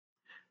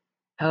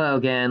Hello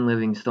again,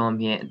 Living Storm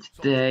here, and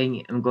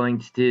today I'm going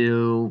to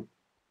do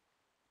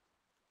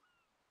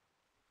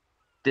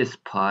this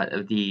part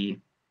of the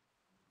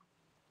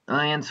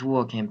Alliance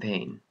War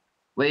campaign.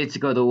 Ready to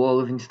go to war,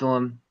 Living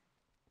Storm?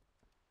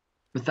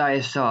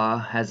 Matthias Shaw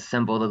has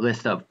assembled a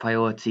list of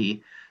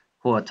priority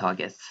Horde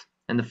targets,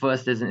 and the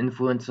first is an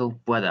influential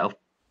blood elf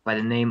by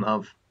the name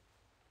of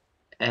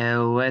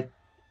Erethal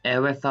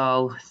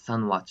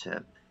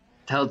Sunwatcher.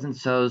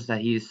 Intelligence shows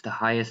that he is the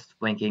highest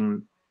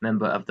ranking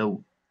member of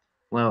the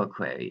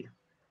Reliquary,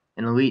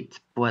 an elite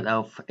blood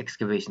elf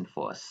excavation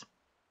force.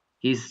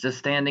 He's just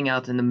standing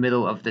out in the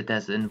middle of the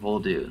desert in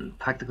Vol'dun,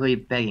 practically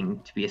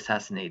begging to be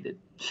assassinated,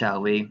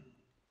 shall we?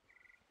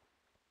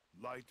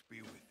 Light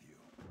be with you.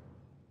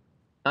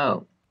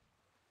 Oh.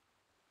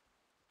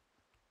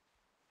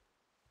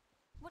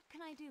 What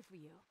can I do for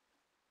you?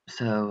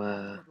 So,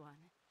 Good one.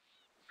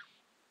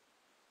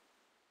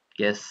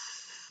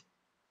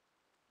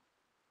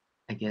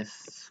 I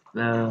guess,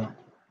 I'm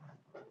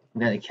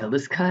gonna kill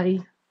this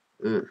guy?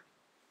 Ugh.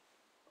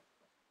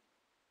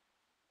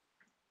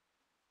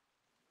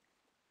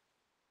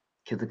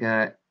 Kill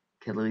the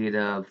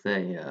leader of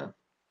the,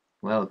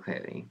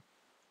 Reliquary.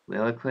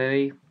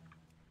 Reliquary?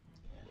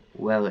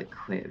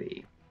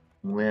 Reliquary.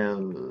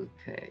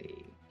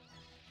 Reliquary.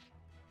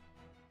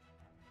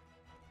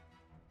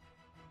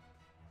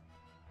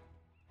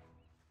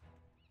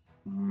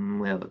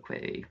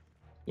 Reliquary.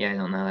 Yeah, I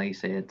don't know how you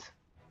say it.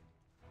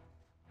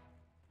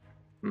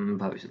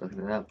 Probably should look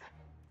it up.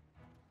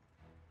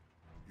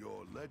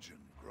 Your legend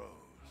grows.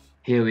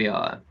 Here we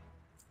are.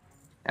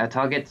 Our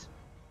target,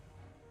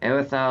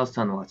 Erethal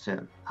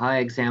Sunwatcher, High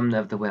Examiner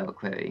of the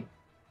Reliquary.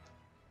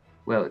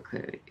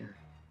 Reliquary.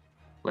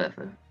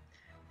 Whatever.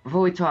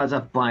 Before we charge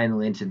off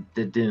blindly into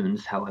the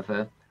dunes,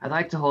 however, I'd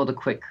like to hold a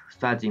quick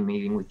strategy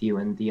meeting with you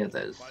and the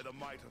others. By the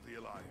might of the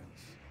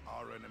Alliance,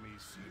 our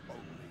enemies see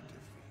only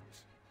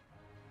defeat.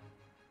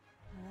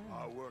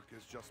 Our work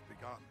has just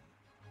begun.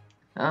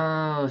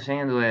 Oh,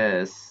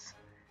 Shandwis.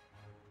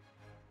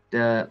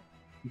 The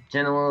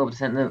General of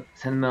the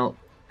Sentinel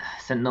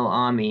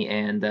Army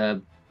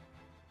and,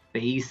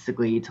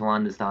 basically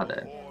Talanda's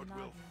daughter. Horde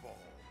will fall.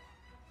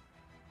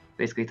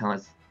 Basically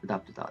Talanda's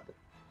adopted daughter.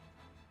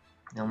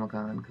 Oh my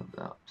god,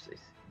 cover up.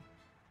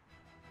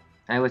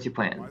 Hey, what's your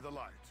plan? By the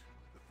light,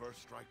 the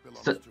first strike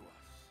belongs So- to us.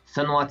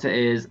 Sunwater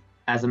is,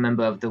 as a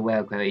member of the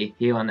Reliquary,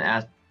 here on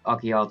the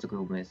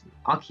archaeological mission.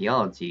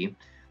 Archaeology?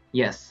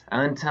 Yes,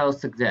 our intel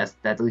suggests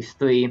that at least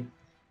 3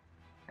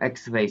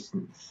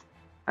 excavations.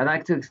 I'd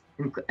like to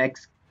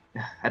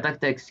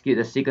execute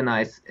a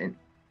synchronized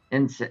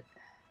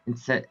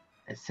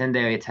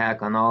incendiary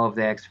attack on all of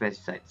the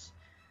excavation sites.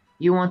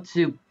 You want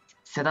to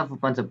set off a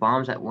bunch of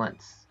bombs at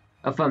once?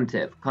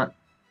 Affirmative.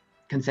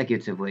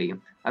 Consecutively.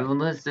 I've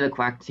enlisted a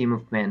crack team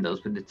of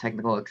commandos with the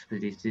technical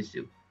expertise to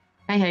do.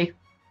 Hey.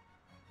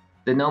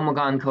 The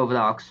Nomagon Covert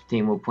Ops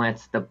team will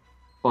plant the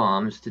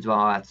bombs to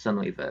draw out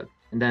Sunweaver,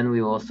 and then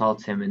we will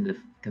assault him in the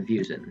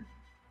confusion.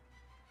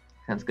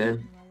 Sounds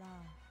good?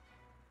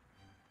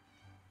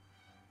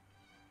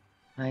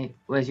 Hi,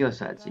 where's your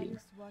strategy?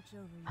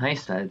 My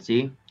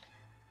strategy?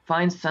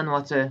 Find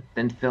Sunwater,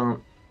 then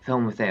film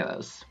with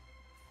arrows.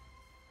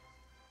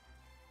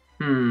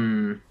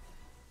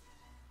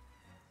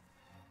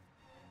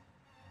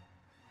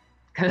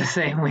 Gotta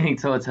say, I'm leaning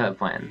towards her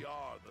plan. We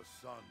are the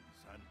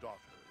sons and daughters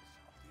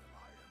of the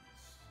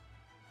Alliance.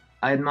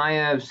 I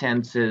admire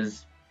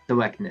Sansa's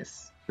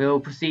directness. We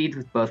will proceed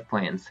with both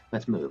plans.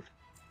 Let's move.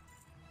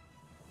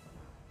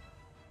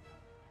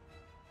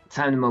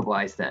 Time to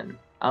mobilize then.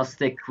 I'll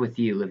stick with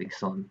you, Living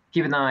Storm.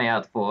 Keep an eye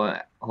out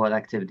for Horde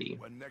activity.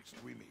 When next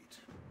we meet.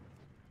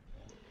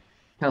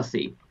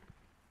 Kelsey,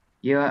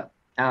 your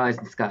allies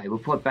in the sky.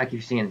 Report back if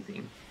you see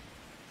anything.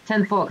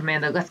 10-4,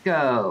 Commander, let's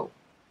go!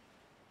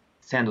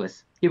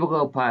 Sandwich, keep a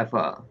low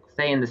profile.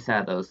 Stay in the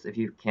shadows if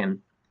you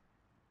can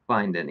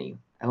find any.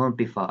 I won't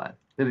be far.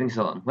 Living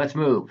Storm, let's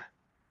move!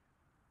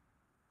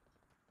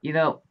 You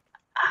know,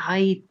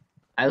 I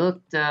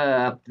looked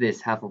up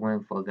this Half a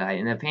Windfall guy,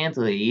 and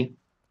apparently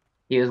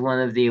he was one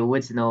of the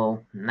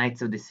original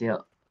Knights of the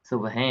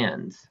Silver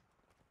Hands.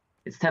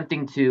 It's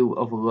tempting to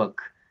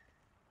overlook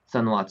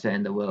Sunwatcher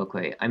and the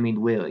Reliquary. I mean,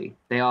 really,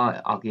 they are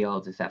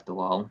archaeologists after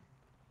all.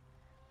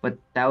 But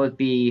that would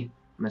be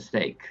a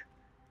mistake.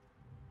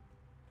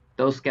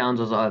 Those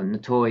scoundrels are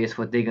notorious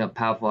for digging up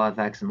powerful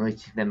artifacts and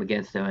leeching them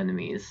against their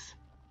enemies.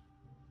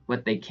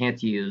 What they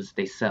can't use,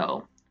 they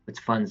sell, which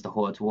funds the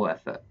Horde's war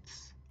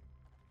efforts.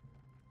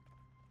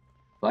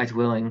 Light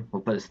willing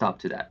will put a stop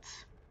to that.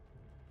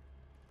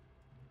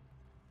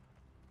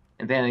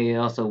 And apparently he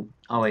also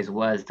always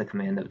was the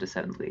commander of the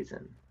 7th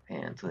Legion.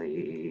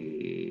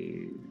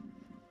 Apparently...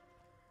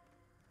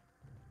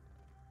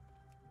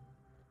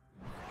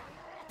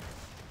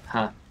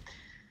 Huh.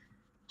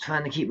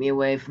 Trying to keep me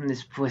away from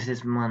this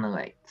precious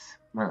monolith.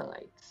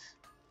 Monolith.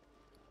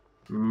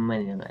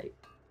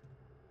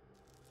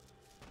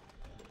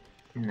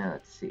 Now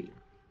let's see.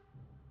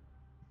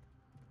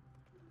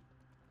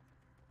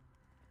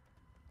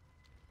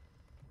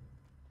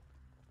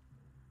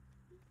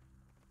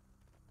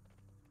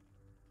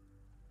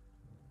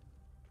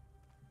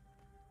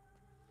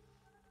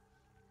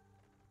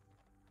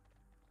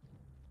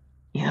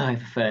 Yeah, I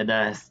preferred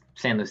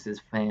Sandler's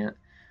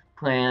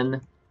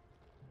plan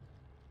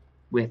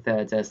with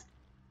just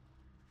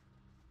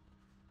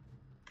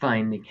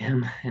finding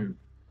him and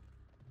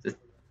just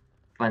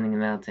finding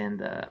him out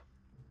and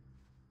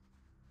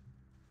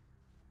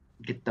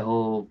get the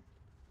whole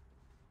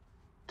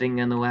thing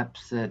on the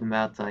website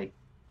about like,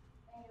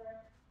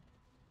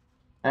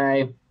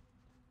 hey.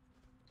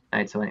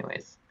 Alright, so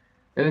anyways,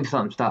 doing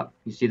something. Stop.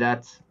 You see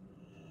that?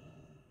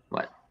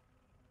 What?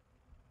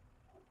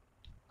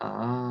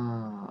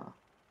 Ah.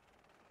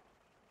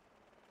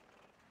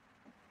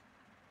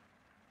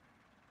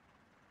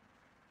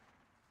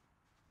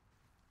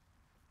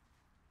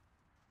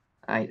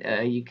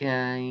 Alright, you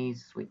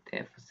guys wait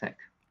there for a sec.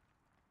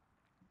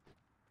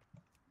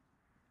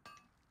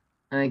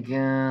 I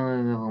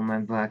gotta level my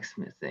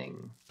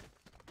blacksmithing.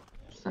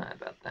 Sorry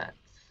about that.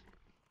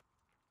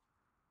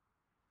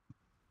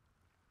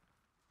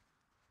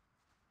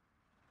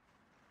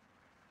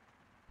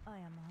 I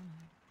am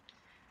honored.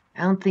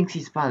 I don't think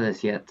she spotted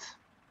us yet.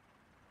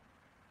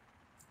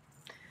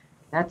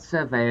 That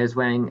surveyor is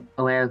wearing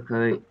a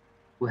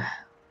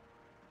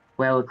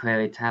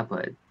reliquary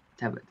tablet.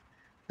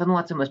 Son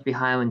Watson must be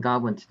hiring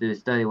Goblin to do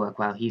his dirty work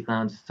while he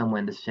lounges somewhere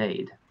in the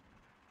shade.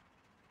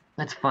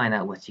 Let's find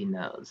out what she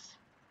knows.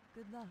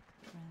 Good luck,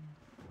 friend.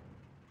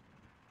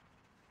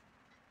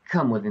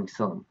 Come, Living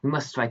Storm, we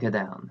must strike her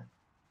down.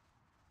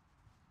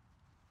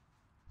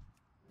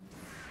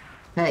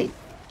 Hey,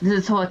 this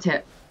is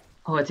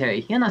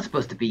Hortary. You're not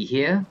supposed to be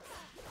here.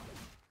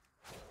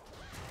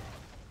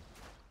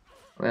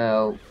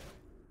 Well,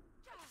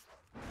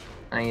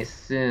 I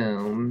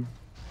assume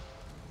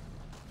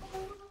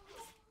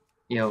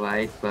you're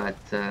right, but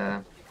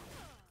kind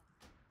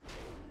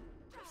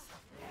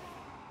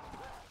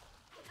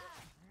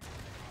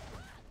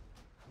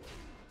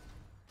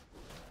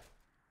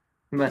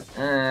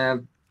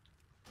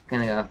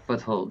of got a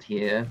foothold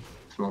here,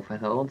 small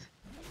foothold.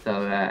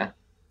 So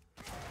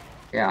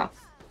yeah,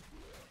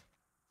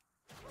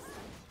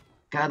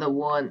 gotta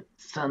warn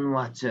Sun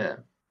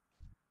Watcher.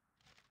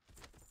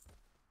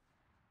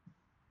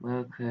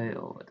 Okay,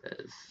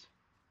 orders.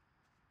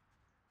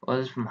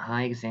 Orders from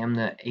High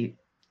Examiner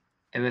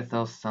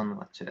Everthel Sun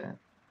Watcher.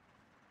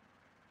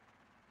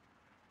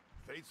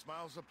 Fate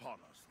smiles upon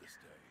us this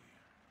day.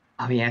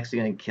 Are we actually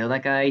gonna kill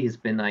that guy? He's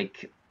been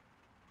like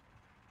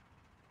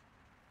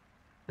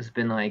in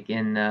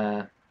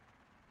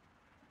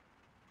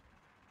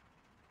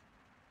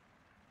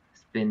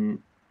he's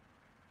been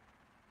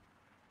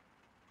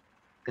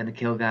gonna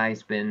kill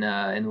guys. Been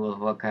in World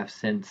of Warcraft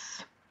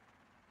since,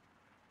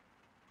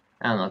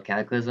 I don't know,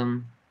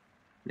 Cataclysm,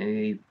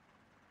 maybe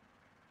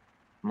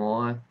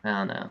more. I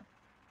don't know.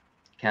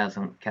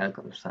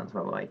 Cataclysm sounds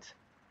about right.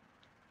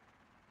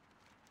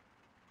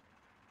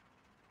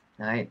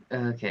 Alright,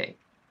 okay.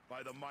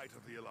 By the might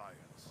of the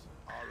Alliance,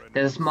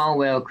 There's a small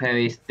whale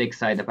quarry dig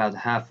site about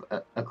half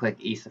a click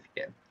east of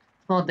here.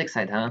 Small dig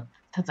site, huh?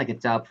 Sounds like a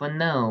job for a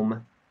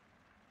gnome.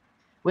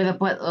 With a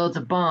buttloads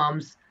of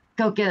bombs.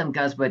 Go get him,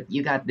 Gusbert.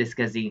 You got this,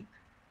 Guzzy.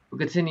 We'll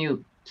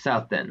continue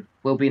south then.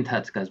 We'll be in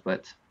touch,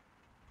 Gusbert.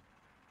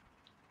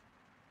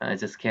 I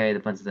just carried a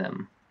bunch of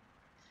them.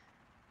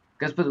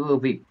 Gusbert will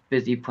be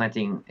busy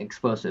planting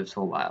explosives for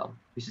a while.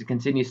 We should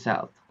continue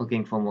south,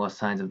 looking for more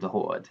signs of the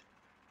Horde.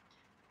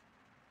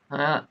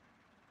 I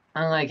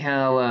like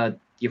how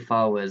your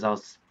followers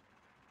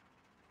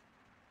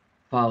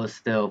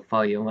still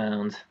follow you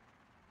around.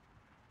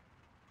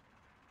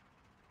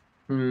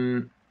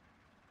 Your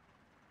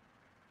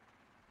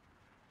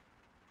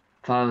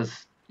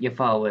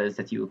followers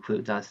that you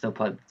recruit are still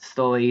part of the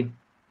story.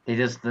 They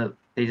just don't.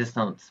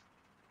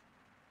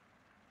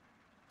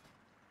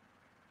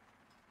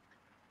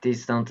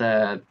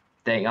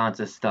 They aren't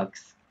just stuck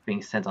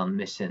being sent on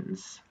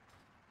missions.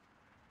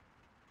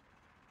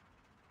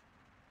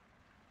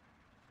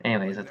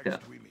 Anyways, let's go.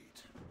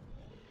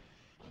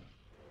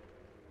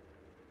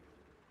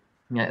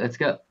 Yeah, let's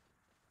go.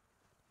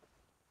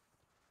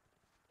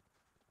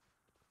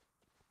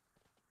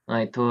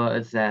 Alright,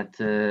 towards that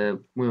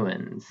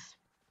ruins.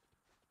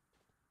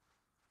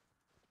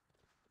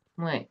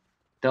 Wait,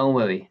 don't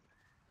worry.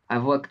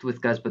 I've worked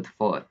with Gusbert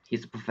before.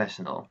 He's a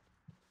professional.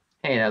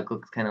 Hey, that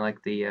looks kind of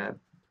like the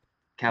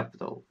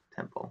capital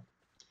temple.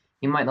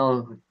 He might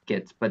not look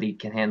it, but he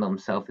can handle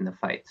himself in the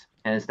fight,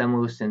 and his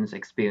demolitions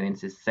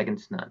experience is second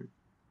to none.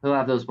 He'll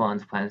have those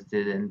bonds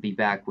planted and be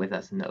back with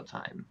us in no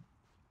time.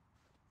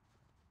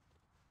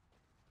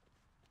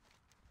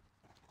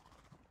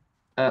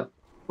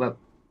 Well,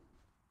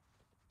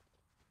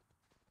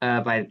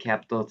 by the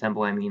capital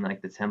temple, I mean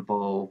like the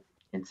temple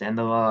in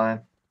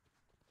Zandalar.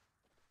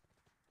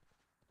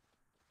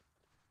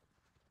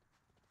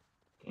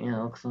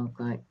 Yeah, looks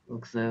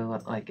a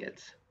lot like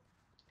it.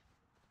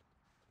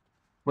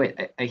 Wait,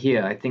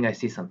 I think I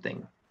see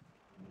something.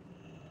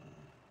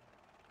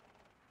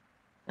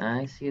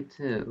 I see it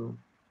too.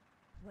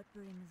 What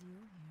brings you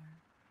here?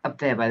 Up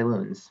there by the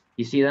ruins.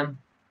 You see them?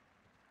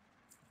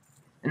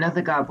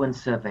 Another goblin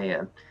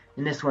surveyor,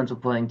 and this one's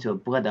reporting to a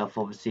blood elf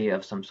overseer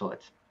of some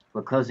sort.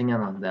 We're closing in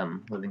on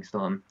them, Living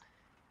Storm.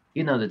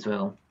 You know the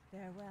drill.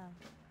 Farewell.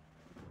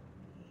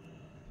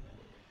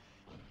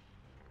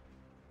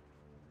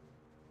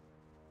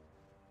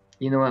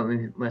 You know what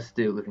we must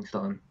do,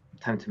 Livingstone?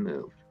 Time to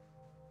move.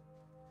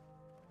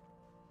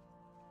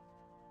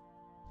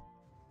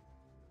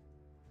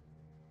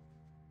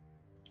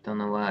 Don't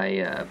know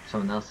why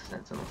someone else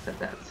said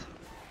that.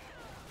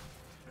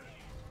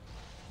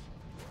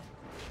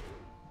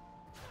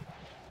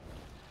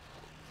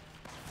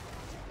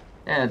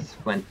 Yeah, it's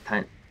went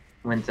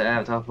to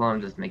Avatar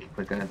form, just make it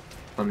quicker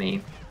for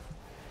me.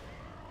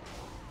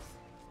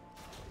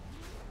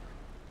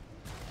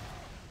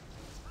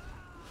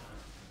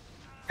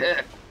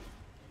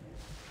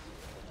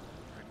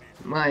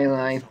 My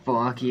life for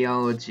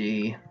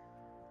archaeology.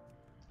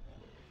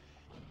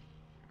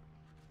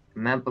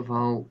 Map of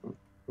all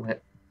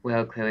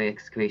well-clear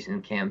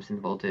excavation camps in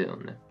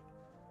Voldoon.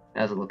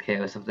 That was a little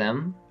careless of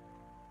them.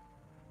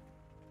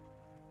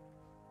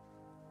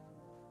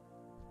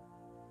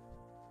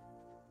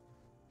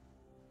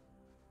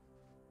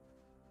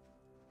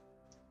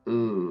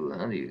 Ooh,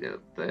 how do you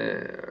get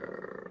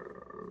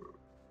there?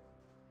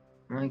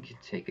 I could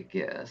take a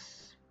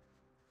guess.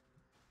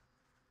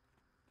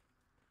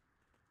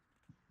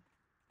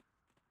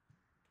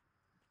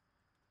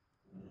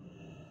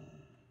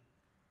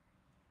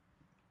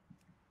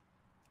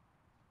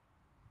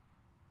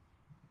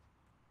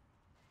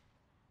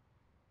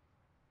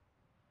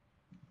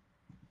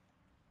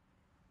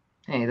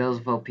 Hey, those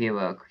Volpira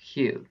are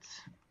cute.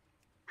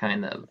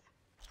 Kind of.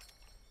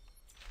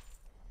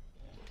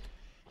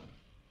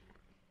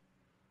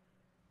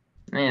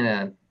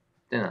 And,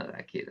 they're not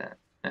that cute,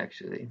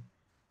 actually.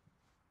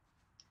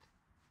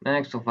 The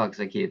actual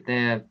fox are cute.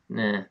 They're,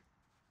 nah.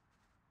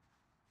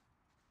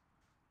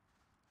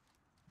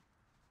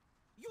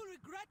 You'll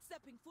regret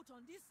stepping foot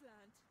on this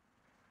land.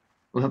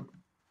 Whoop.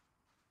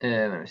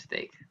 My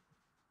mistake.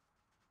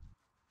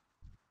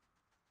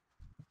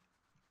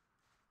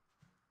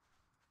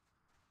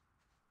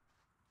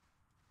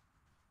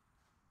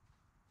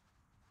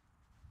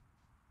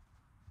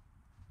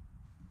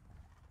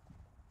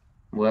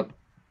 Whoop.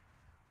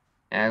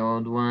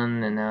 Aggled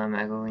one, and now I'm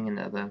aggling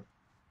another.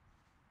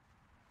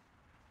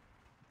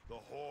 The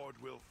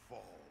Horde will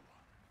fall.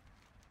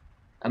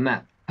 A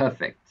map.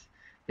 Perfect.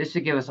 This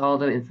should give us all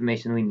the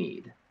information we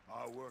need.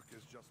 Our work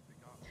has just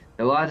begun.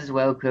 The largest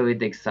well-clearly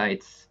dig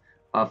sites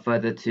are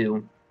further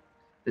to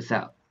the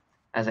south,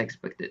 as I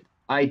expected.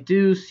 I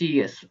do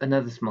see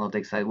another small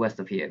dig site west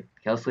of here.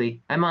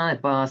 Kelsley, I'm on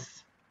it,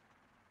 boss.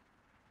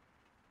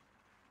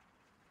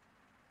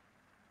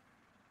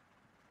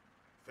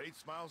 Fate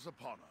smiles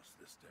upon us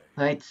this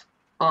day. Right,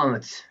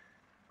 onward.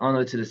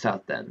 Onward to the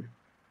south, then.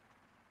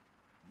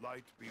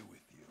 Light be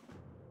with you.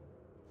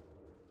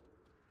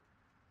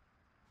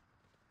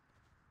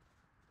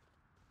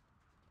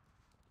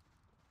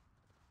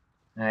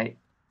 Right.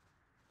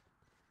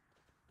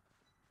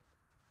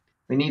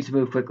 We need to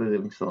move quickly,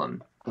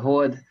 Livingstone. The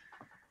Horde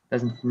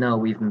doesn't know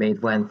we've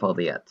made landfall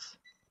yet.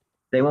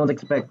 They won't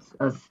expect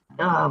us.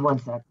 One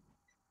sec.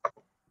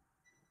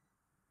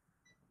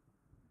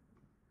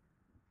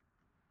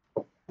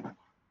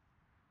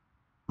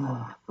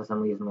 For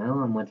some reason, my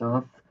alarm went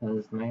off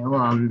because my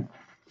alarm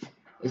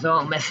is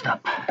all messed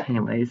up.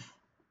 Anyways,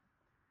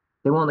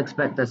 they won't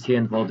expect us here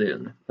in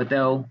Voldoon, but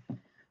they'll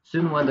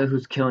soon wonder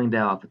who's killing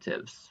their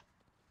operatives.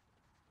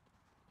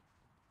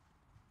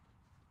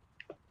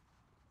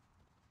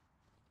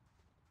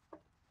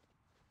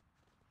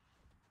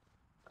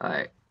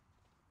 Alright.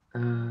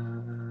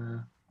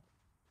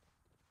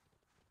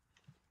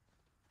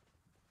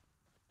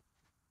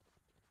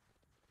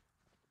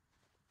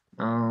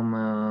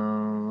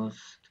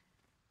 Almost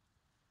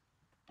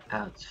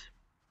out.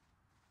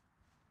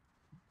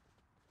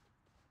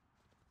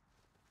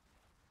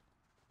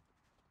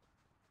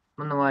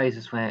 I wonder why is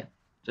this way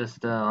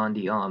just on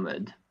the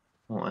armored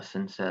horse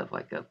instead of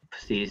like a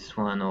prestige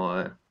one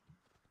or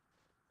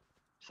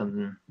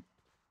something.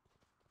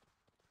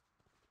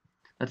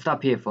 Let's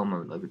stop here for a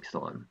moment,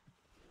 Livingstone.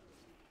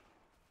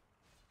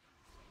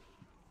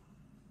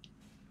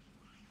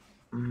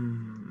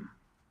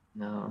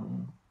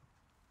 No.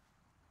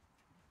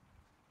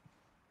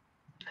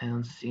 I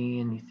don't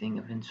see anything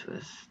of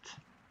interest.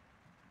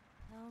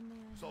 How may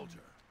I Soldier,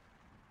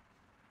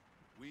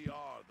 we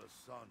are the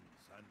sons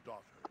and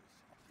daughters of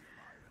the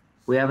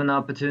Alliance. We have an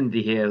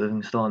opportunity here,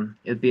 Livingstone.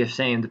 It'd be a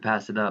shame to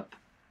pass it up.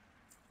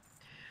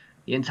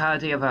 The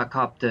entirety of our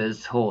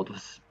copter's hold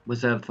was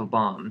reserved for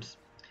bombs.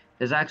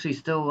 There's actually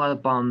still a lot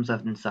of bombs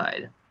left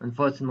inside.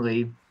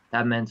 Unfortunately,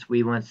 that meant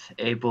we weren't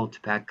able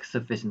to pack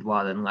sufficient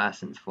water and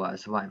rations for our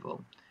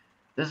survival.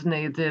 Those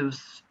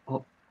natives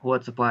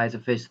hoard supplies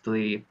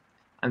efficiently.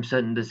 I'm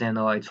certain the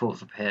Zandalar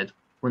tools up ahead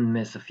wouldn't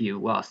miss a few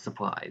lost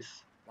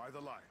supplies. By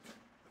the light, the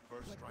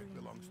first strike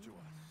belongs to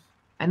us.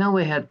 I know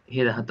we're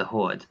here to hunt the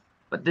Horde,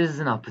 but this is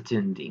an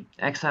opportunity.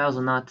 Exiles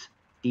or not,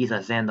 these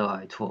are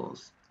Zandalar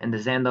tools, and the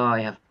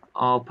Zandalar have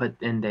all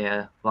put in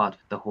their lot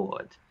with the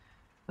Horde.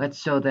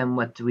 Let's show them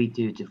what we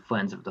do to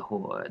friends of the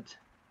Horde.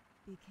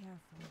 be careful?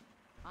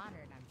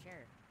 Honored, I'm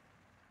sure.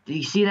 Did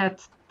you see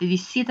that? Did you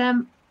see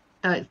them?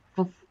 The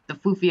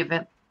Foofy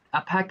event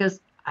alpacas?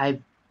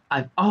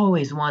 I've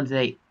always wanted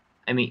a.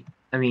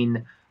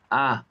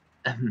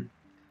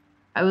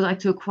 I would like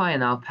to acquire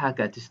an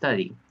alpaca to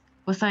study,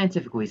 for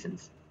scientific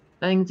reasons.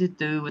 Nothing to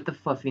do with the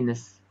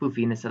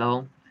foofiness at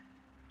all.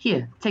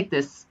 Here, take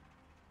this.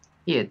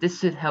 Here, this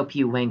should help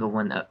you wangle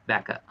one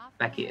back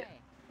here.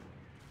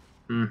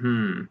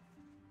 Mm-hmm.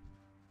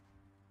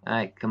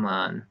 Alright, come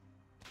on.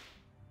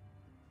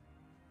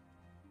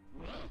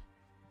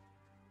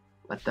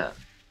 What the?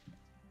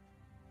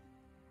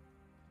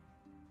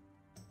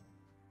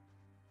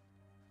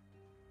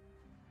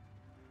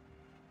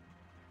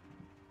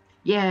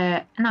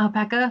 Yeah, an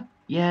alpaca!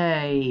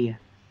 Yay!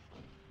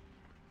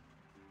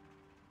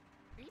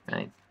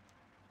 Right.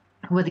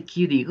 What a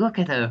cutie! Look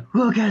at her!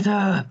 Look at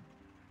her!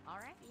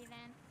 Alright,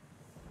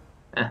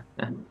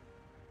 then.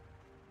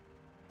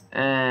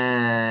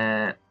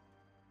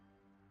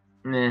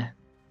 Meh.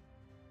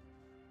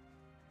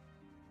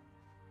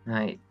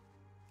 Right.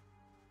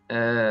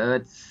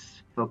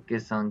 Let's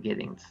focus on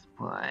getting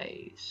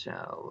supplies,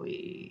 shall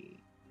we?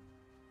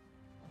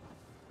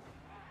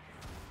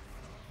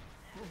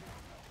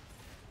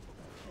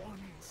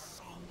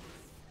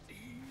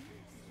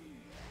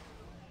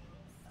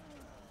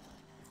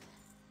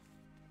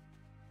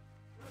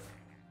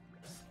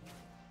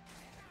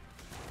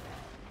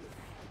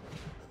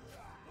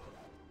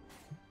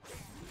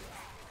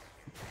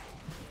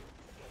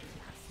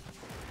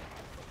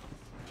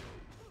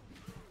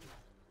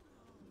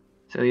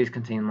 So these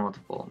contain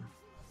multiple.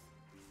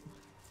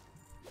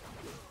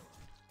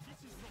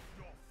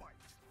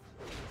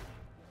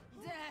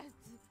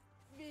 That's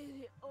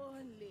very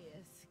only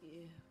a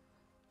skill.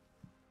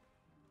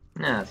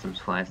 Ah, some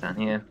supplies down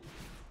here.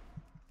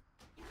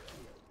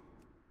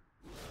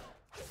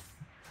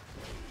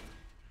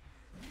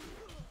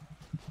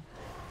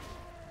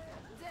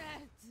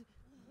 That's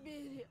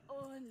very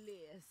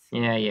only a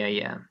skill.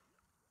 Yeah.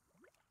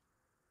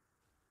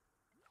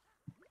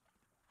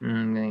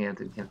 I'm gonna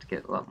have to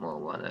get a lot more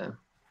water.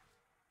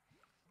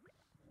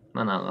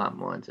 Well, not a lot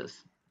more,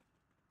 just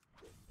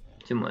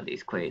 2 more of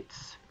these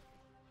crates.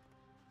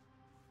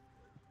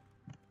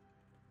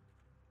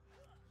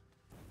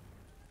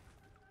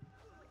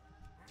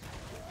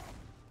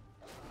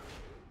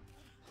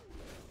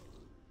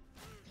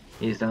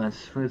 Use on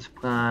food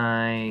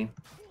supply.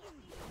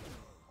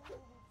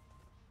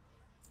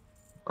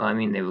 Well, I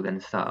mean, they were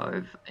gonna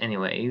starve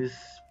anyways.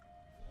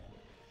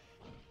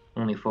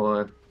 Only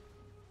 4. Of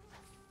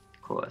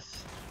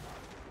course.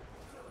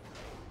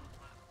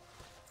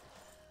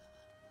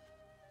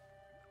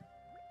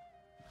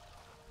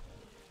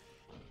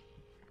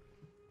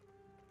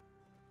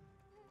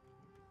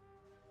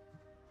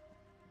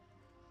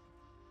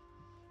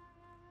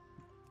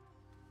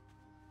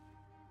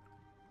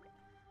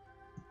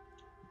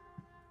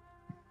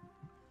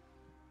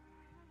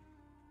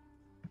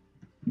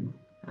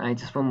 Alright,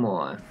 just 1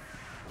 more.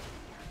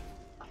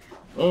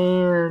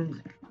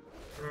 And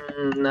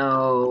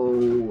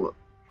no,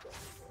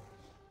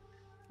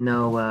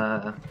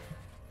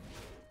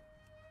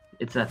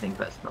 it's nothing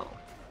personal.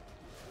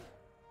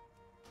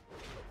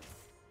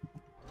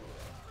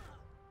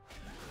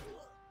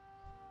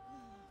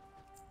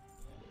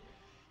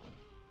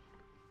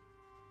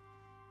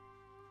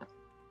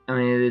 I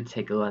mean, it did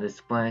take a lot of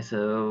supply,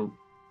 so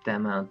the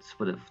amounts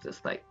would have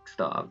just like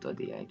starved or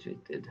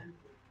dehydrated.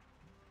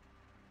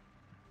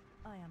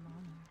 I am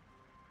honored.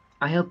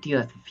 I helped you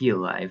to feel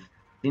alive.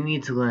 You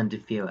need to learn to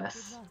fear Good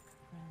less. luck,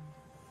 friend.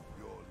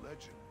 Your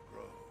legend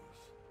grows.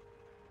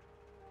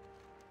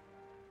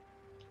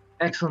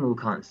 Excellent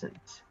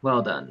reconnaissance.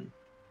 Well done.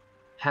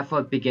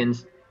 Half-what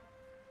begins.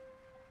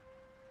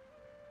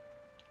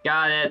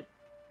 Got it.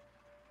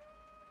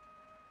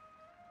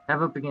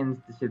 Half-what begins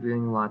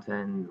distributing water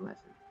and lessons.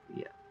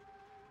 Yeah.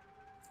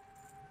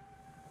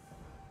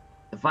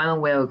 The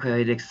final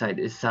whale-carried dig site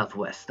is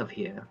southwest of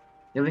here.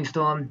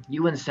 Livingstone,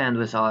 you and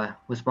Sandwich are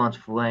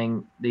responsible for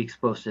laying the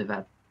explosive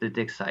at the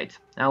dig site.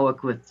 I'll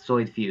work with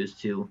Zoid Fuse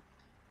to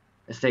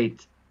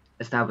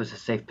establish a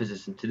safe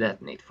position to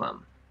detonate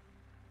from.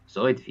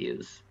 Zoid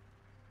Fuse?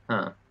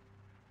 Huh.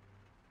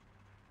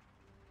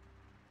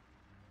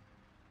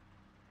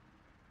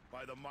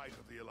 By the might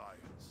of the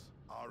Alliance,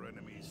 our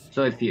enemies see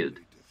Zoid only Fuse.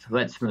 defeat.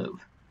 Let's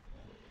move.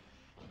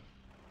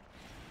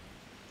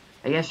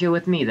 I guess you're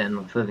with me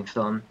then,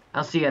 Livingstone.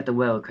 I'll see you at the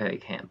whale-carrier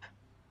camp.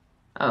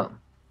 Oh.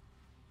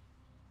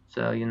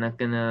 So you're not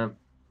gonna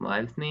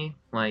fly with me?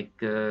 Like,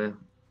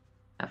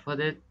 half-what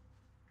it?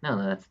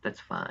 No, that's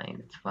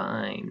fine. It's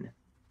fine.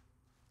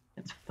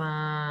 It's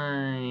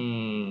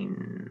fine.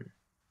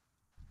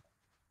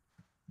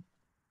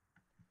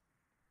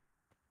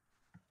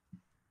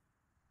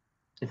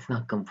 It's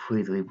not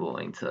completely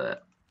boring to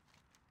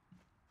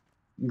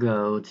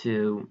go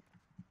to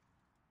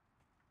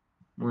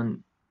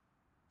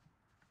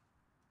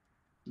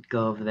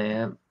go over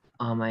there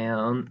on my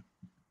own.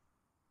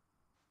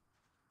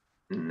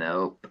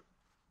 Nope.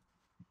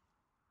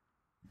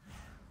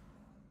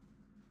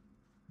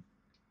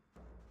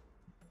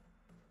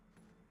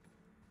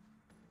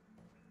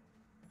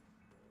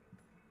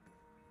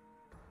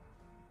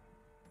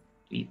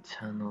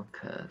 Eternal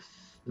curse.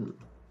 Ooh.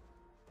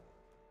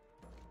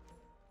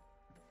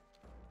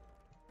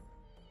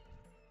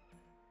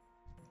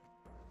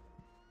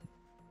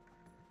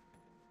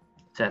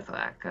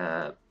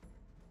 Zeflak,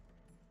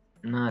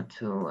 not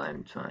who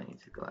I'm trying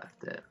to go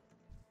after.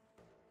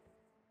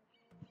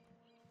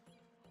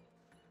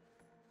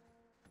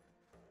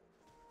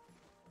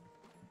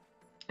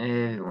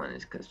 Everyone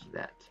is close to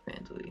that,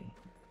 mentally.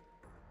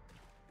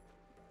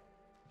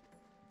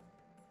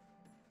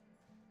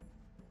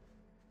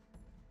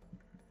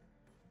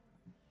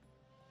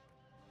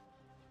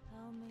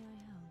 How may I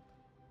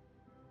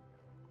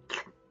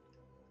help?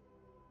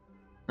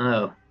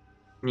 Oh,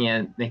 yeah,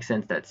 it makes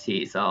sense that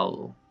she's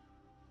all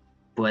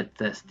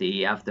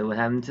bloodthirsty after what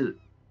happened to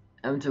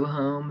her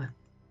home.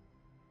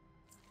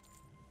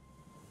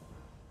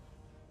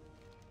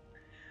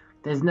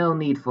 There's no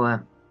need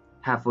for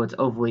Halford's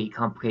overly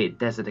complicated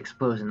desert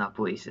explosion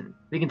operation.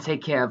 We can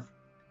take care of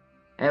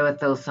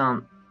Erethel's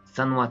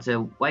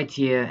Sunwater right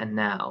here and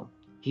now.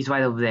 He's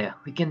right over there.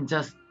 We can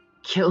just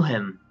kill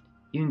him.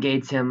 You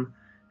engage him.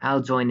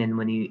 I'll join in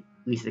when he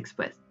least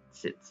expects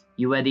it.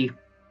 You ready?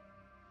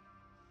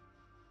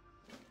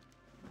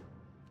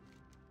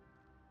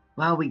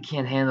 While we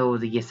can't handle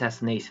the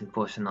assassination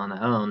portion on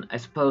our own, I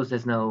suppose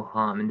there's no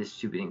harm in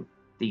distributing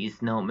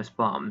these enormous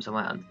bombs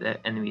around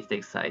the enemy's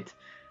dig site.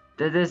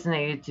 They're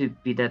designated to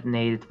be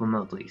detonated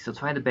remotely, so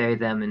try to bury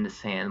them in the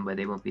sand where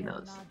they won't be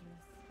noticed.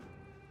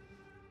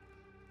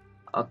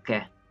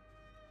 Okay.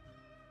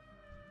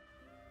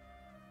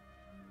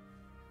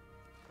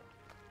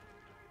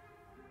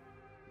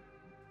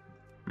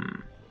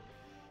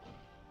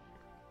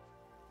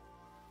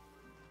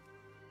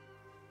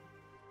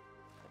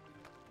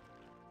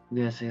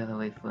 Yes, I gotta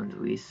wait for them to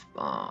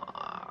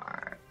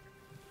respawn.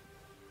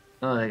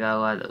 Oh, they got a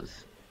lot of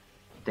those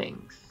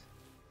things.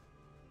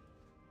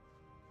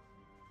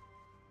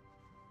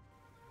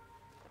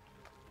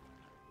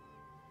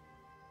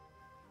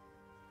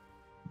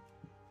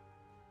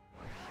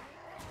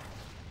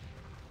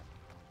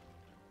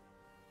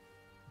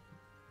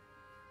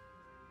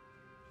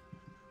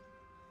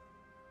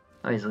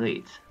 Oh, he's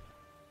elite.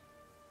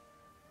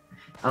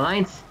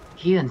 Alliance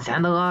here in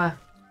Zandalar?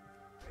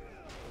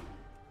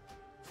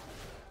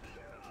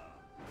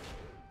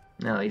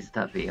 No, he's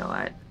toughy,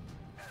 alright.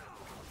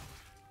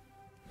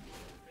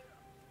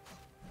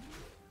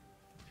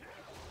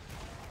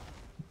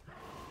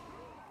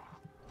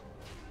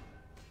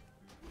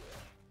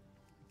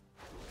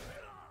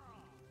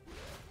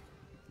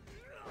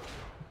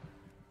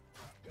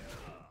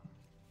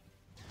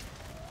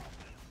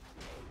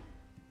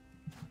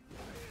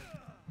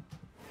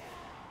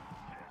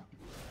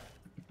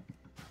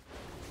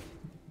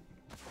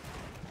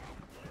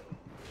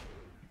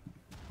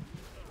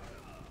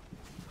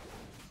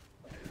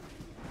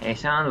 Hey,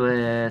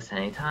 Soundless,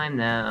 anytime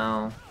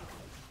now.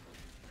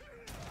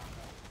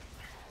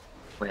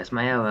 Where's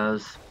my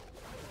arrows?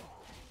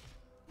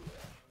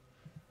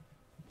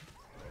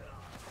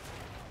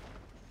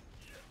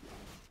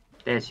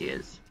 There she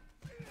is.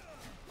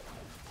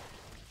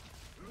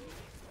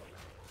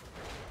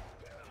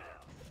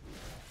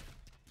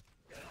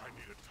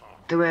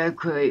 The rare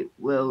query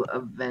will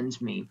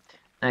avenge me.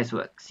 Nice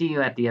work. See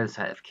you at the other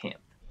side of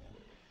camp.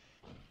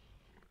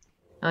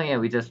 Oh yeah,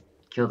 we just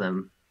killed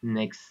him.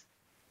 Makes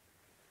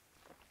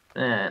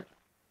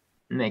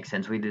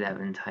sense. We did have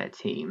an entire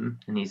team,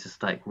 and he's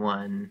just like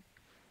one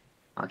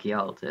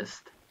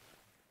archaeologist.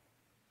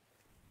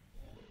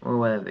 Or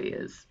whatever he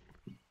is.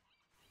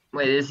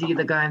 Wait, is he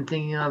the guy I'm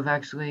thinking of,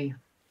 actually?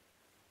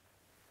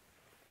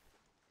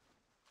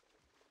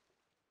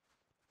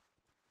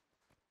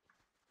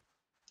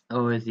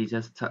 Or is he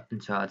just in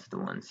charge of the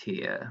ones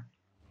here?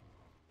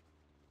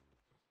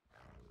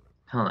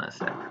 Hold on a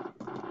sec.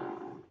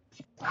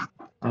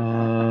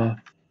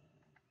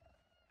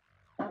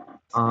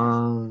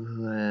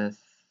 Let's...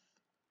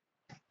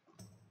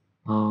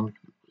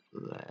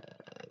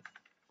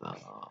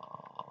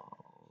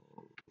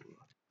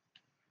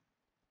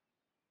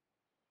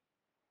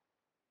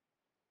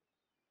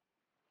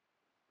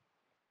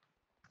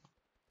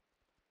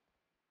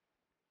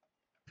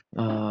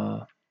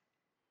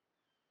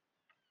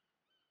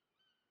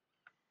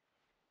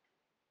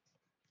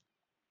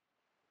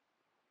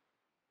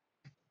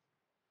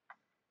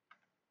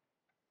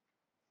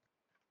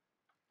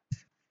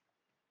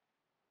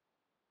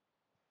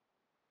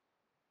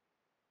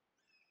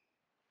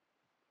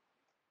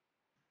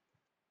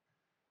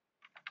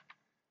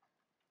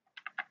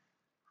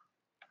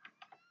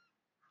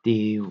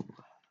 the...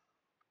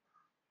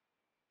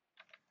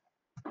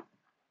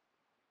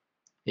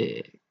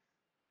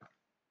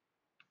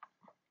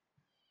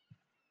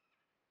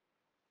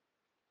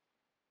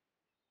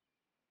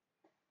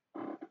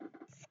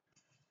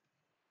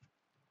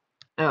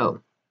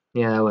 Oh,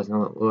 yeah, that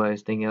wasn't what I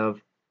was thinking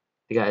of.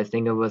 The guy I was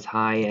thinking of was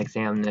High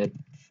Examiner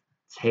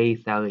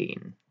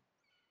Tathaline.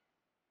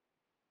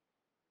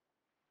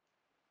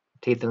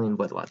 Tathaline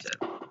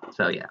Bloodwatcher.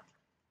 So yeah,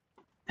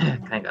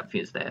 kind of got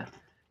confused there.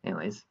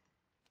 Anyways,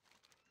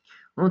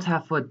 won't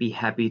Halford be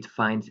happy to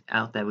find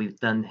out that we've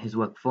done his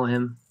work for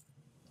him?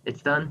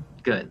 It's done?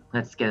 Good.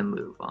 Let's get a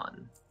move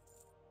on.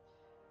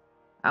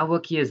 Our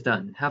work here is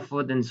done.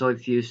 Halford and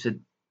Zoidfuse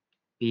should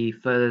be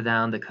further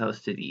down the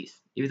coast to the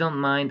east. If you don't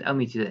mind, I'll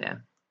meet you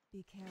there.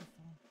 Be careful.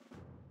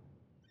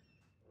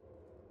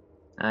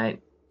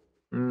 Alright.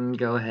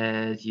 Go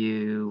ahead,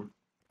 you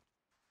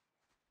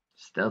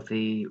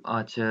stealthy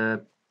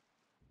archer.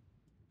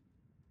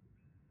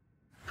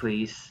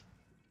 Priest.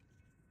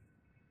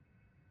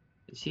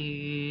 Is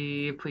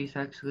he a priest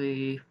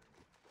actually?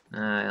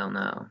 I don't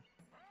know.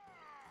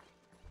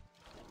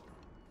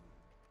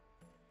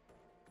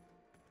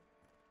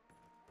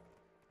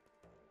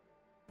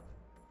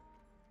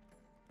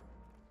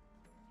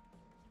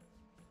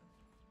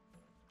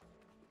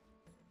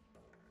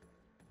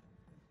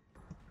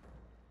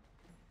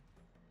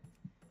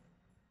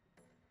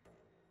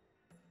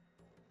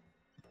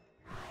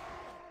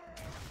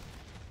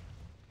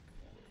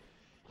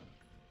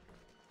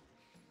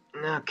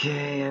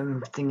 Okay, I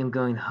think I'm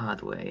going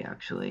hard way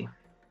actually.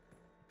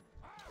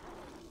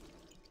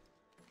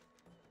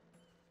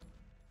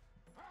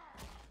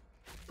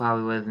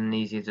 Probably wasn't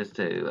easy just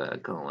to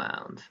go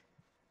around.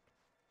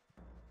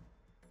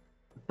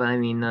 But I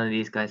mean, none of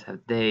these guys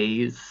have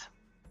days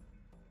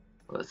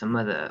or some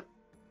other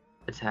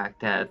attack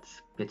that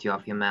gets you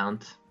off your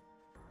mount,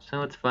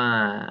 so it's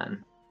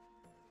fine.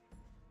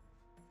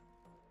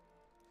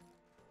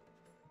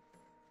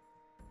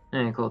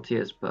 And Kul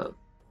Tiras, but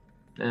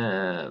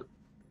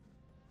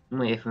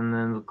if I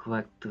remember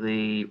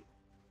correctly,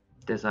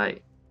 there's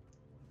like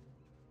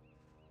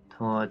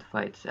Horde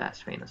fights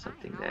Asrain or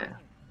something there.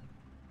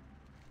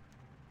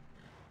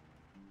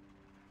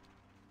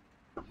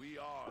 We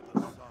are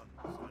the sons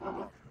and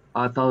daughters.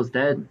 Arthal's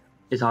dead.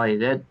 Is already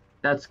dead.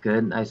 That's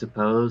good, I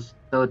suppose.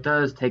 Though it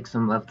does take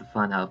some of the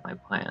fun out of my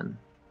plan.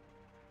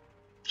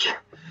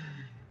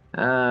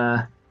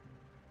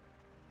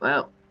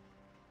 Well,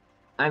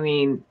 I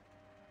mean,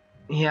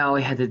 yeah, all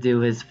we had to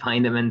do is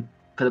find him and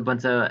put a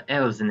bunch of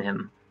arrows in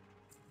him.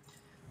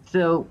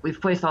 So, we've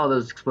placed all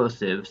those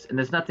explosives, and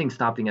there's nothing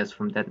stopping us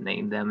from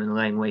detonating them and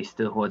laying waste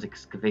to the Horde's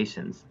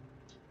excavations.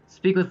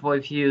 Speak with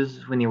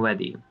Voifuse when you're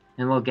ready,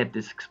 and we'll get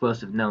this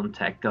explosive gnome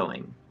tech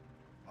going.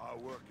 Our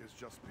work has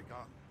just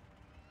begun.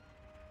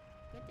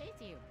 Good day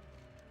to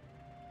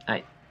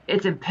you.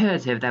 It's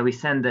imperative that we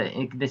send the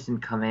ignition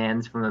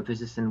commands from a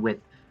position with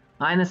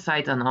line of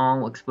sight on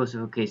all explosive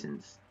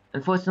locations.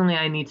 Unfortunately,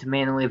 I need to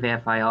manually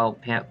verify all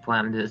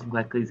parameters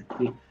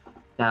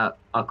that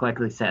are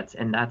correctly set,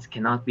 and that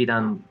cannot be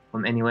done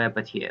from anywhere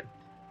but here.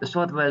 The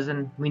short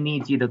version, we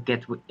need you to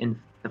get in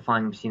the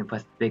flying machine and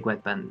press the big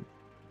red button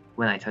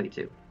when I tell you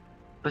to.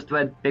 Press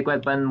the big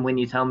red button when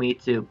you tell me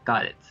to.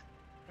 Got it.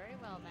 Very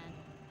well then.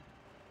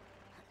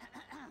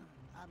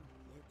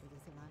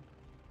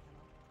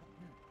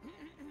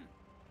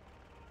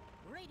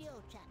 Radio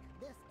check.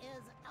 This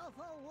is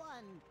Alpha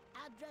 1,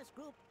 address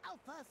group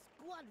Alpha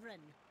Squadron.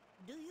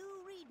 Do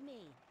you read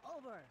me?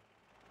 Over.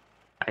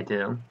 I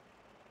do.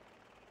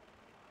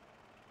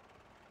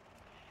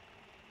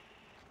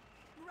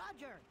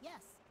 Roger,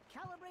 yes.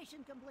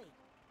 Calibration complete.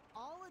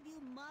 All of you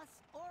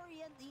must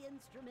orient the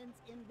instruments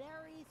in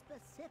very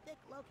specific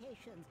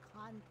locations.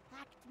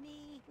 Contact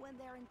me when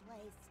they're in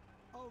place.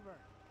 Over.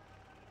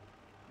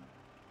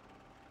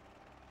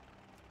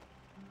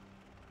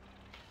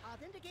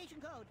 Authentication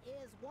code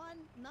is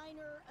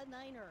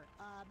 19-9er.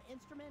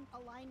 Instrument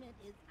alignment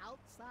is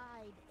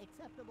outside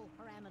acceptable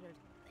parameters.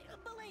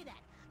 Belay that.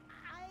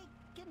 I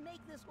can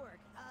make this work.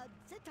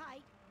 Sit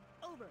tight.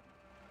 Over.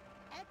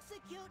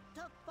 Execute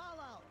to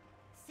follow.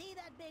 See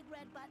that big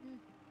red button?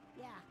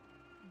 Yeah.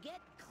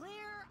 Get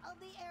clear of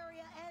the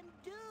area and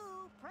do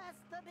press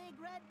the big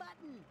red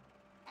button.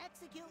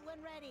 Execute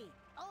when ready.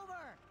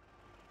 Over.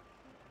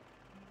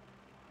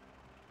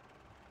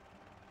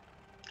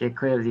 Get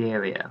clear of the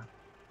area.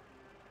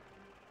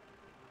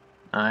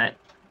 Alright.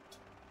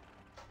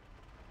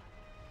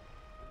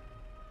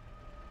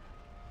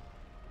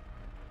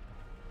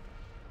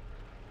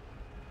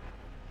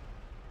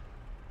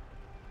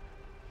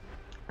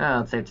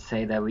 Well, it's safe to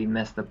say that we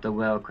messed up the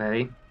well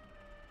query.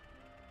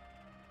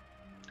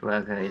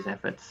 Well query's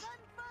efforts.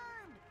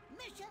 Confirmed.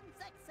 Mission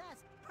success.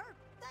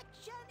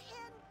 Perfection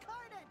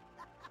incarnate.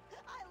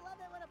 I love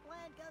it when a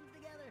plan comes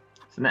together.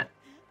 So now,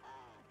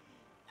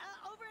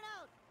 Over and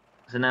out.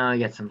 so now I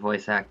get some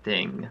voice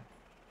acting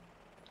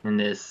in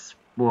this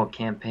war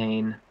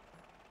campaign.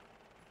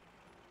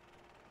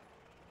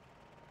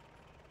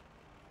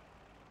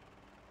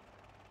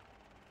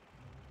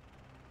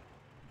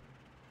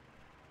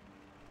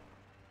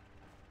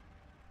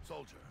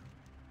 Soldier.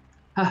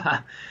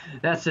 Haha,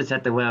 that's just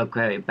set the well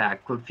query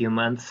back a few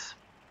months.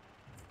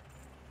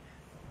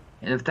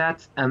 And if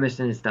that, our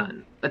mission is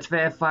done. Let's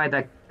verify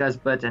that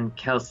Gusbert and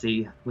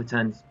Kelsey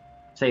return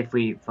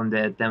safely from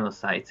their demo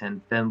sites,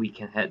 and then we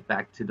can head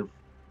back to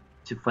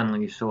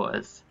friendly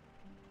shores.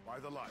 By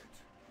the light,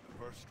 the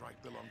first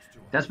strike belongs to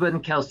us. Gusbert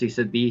and Kelsey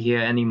should be here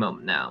any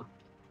moment now.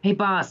 Hey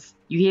boss,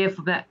 you hear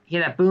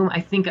that boom?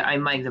 I think I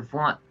might have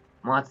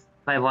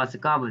watched a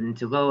goblin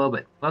into low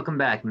orbit. Welcome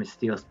back, Miss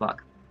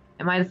Steelspock.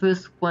 Am I the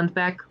first one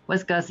back?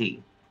 Where's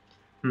Gussie?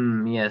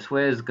 Yes,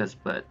 where's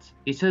Gusbert?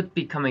 He should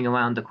be coming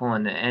around the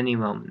corner any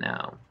moment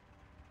now.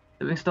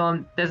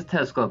 Livingstone, there's a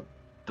telescope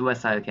the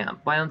west side of camp.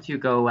 Why don't you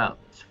go out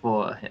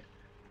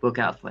look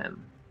out for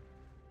him?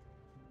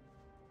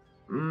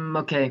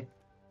 Okay.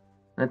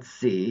 Let's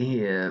see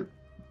here.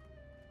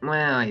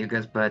 Well, you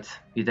guys, but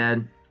you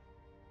dead?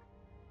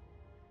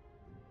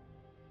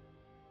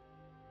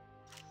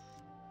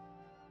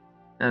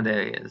 Oh,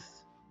 there he is.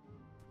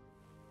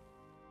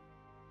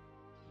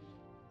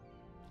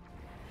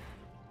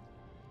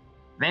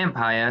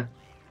 Vampire?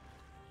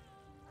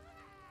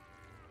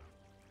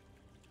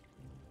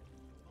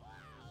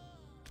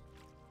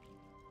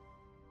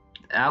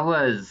 That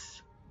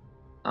was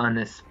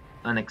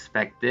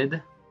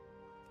unexpected.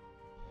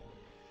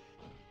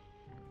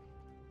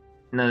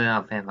 No, they're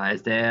not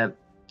vampires. They're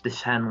the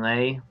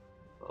Shanley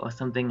or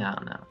something. I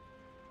don't know.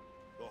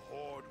 The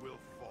Horde will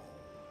fall.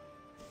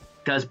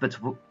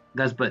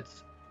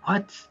 Guzbut's.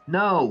 What?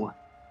 No.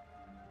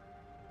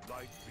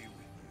 Light be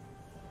with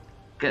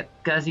you.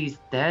 Guzzy's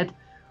dead.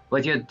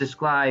 What you're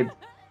describing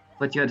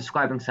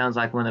sounds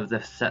like one of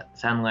the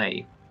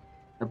Shanley,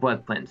 the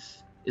Blood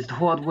Prince. Is the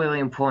Horde really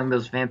informing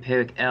those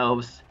vampiric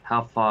elves?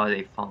 How far are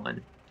they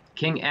fallen?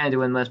 King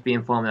Anduin must be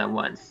informed at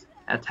once.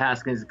 Our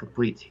task is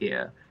complete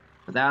here,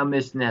 but our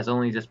mission has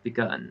only just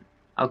begun.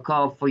 I'll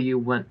call for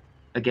you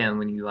again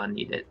when you are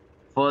needed.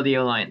 For the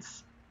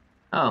Alliance.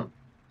 Oh,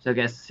 so I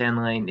guess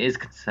Sandlane is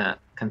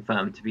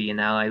confirmed to be an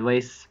allied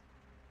race.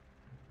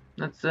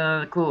 That's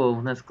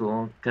cool. That's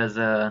cool.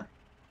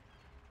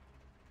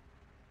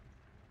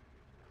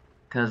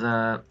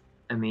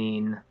 I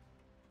mean.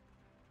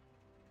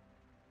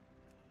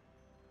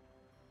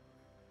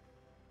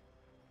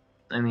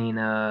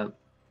 Some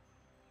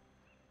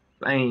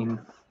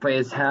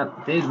players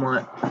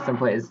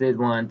did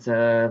want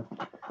to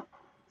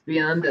be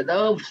under the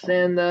elves,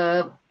 and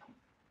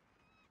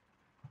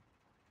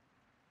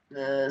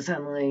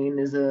Sun Lane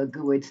is a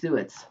good way to do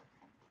it.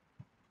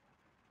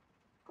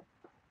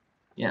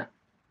 Yeah.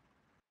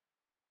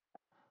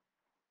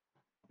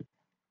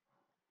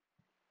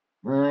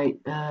 Alright,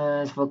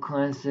 as for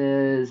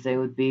classes, they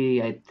would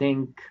be, I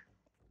think,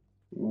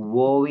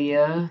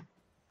 Warrior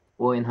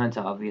and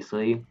Hunter,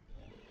 obviously.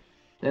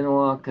 Then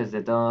Walk, because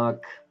they're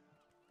dark.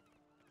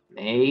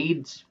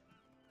 Mage,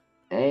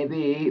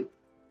 maybe.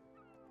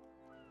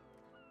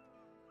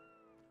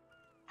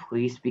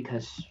 Priest,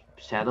 because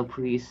Shadow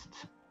Priest.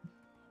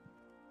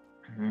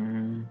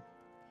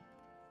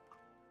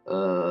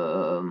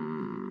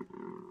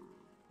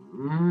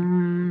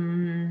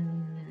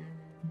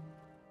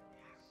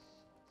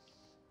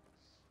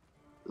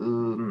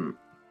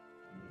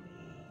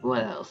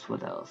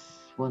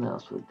 What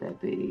else would there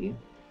be?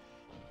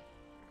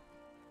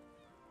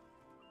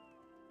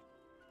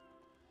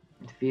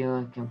 I feel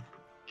like I'm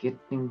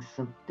forgetting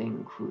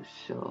something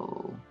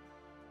crucial.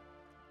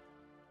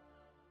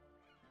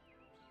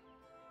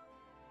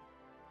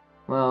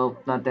 Well,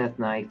 not Death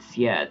Knights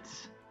yet.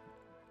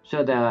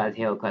 Sure, there are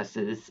hero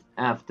classes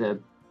after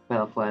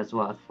Battlefly as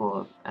well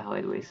for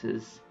allied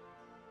races.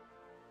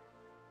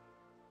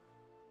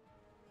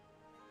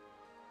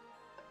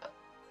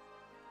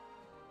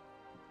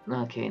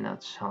 Okay,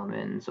 not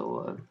shamans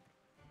or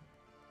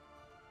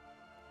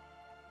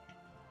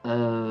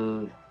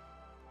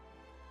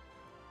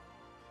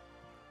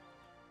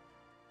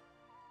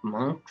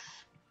monks,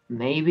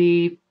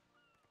 maybe.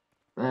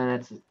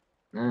 That's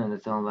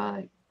all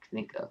I can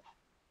think of.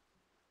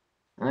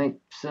 Alright,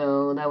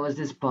 so that was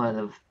this part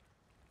of.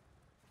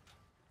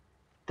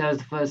 That was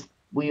the first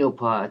real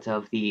part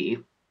of the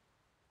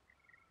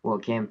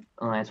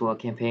Alliance War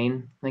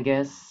campaign, I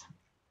guess.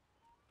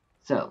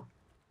 So,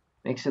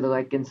 make sure to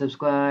like and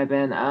subscribe,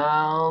 and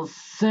I'll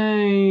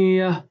see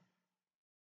ya!